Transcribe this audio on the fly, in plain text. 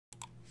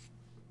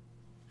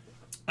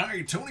All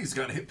right, Tony's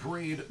got Hit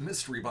Parade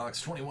Mystery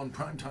Box 21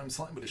 Primetime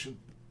Slime Edition.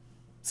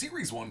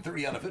 Series 1,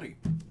 30 out of 50.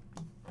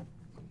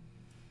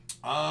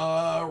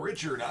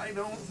 Richard, I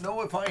don't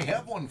know if I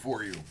have one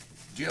for you.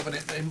 Do you have an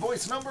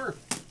invoice number?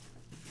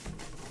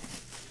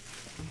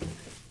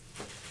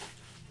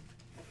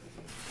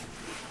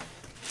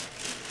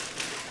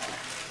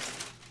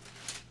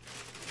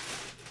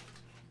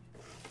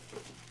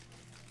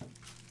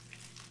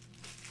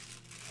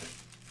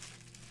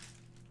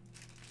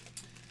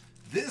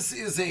 This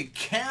is a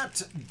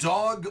cat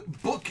dog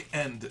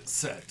bookend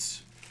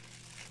set.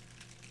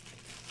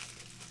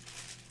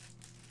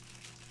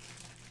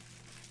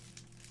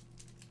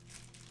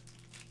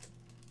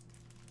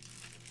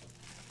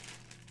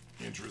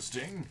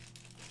 Interesting.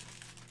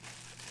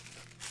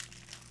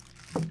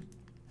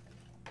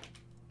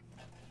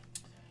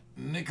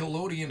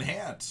 Nickelodeon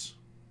hat.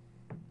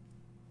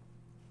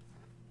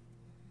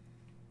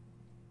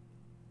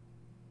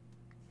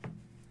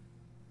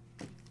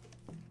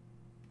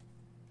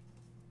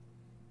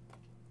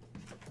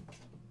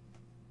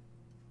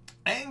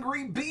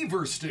 Angry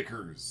Beaver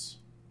stickers.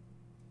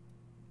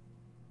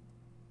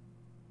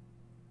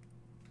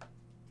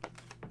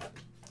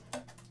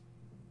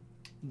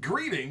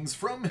 Greetings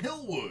from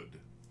Hillwood.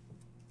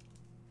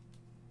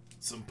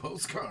 Some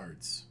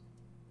postcards.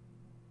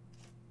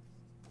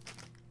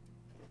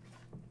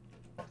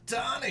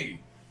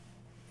 Donnie.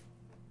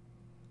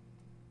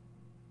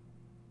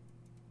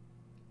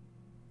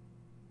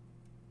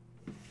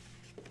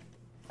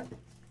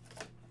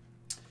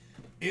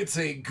 It's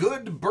a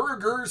Good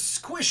Burger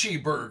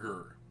Squishy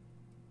Burger.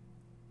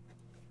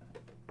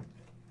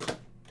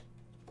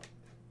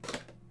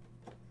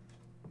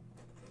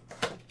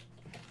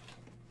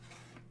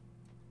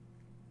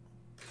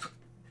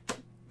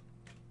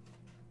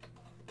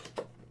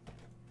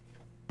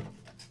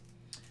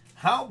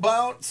 How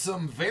about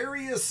some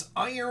various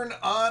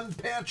iron-on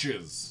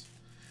patches,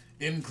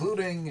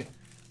 including,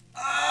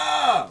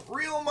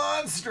 Real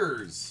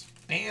Monsters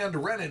and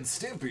Ren and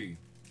Stimpy.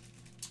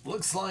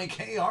 Looks like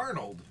Hey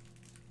Arnold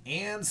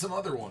and some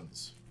other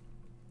ones.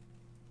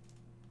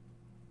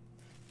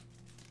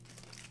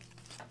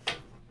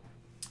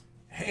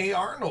 Hey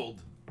Arnold,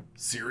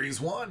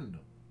 Series 1.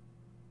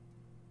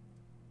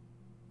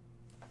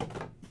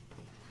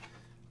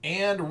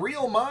 And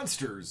Real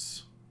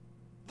Monsters,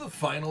 the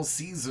final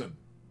season.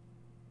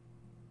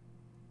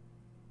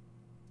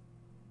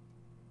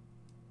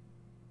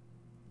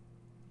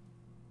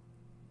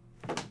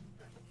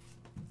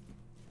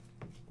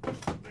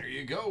 There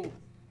you go.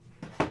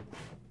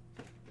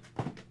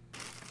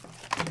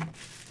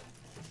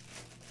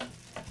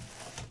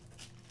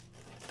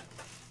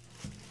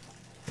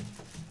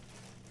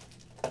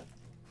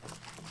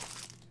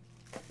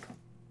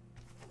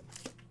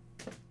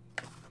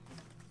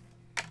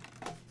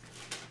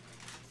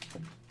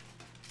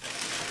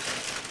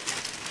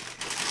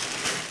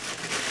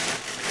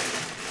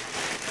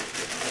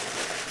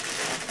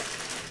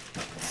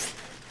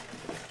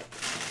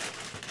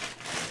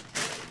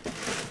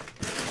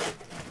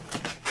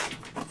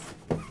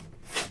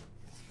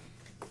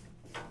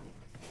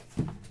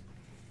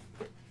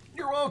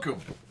 You're welcome.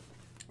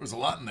 There's a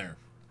lot in there.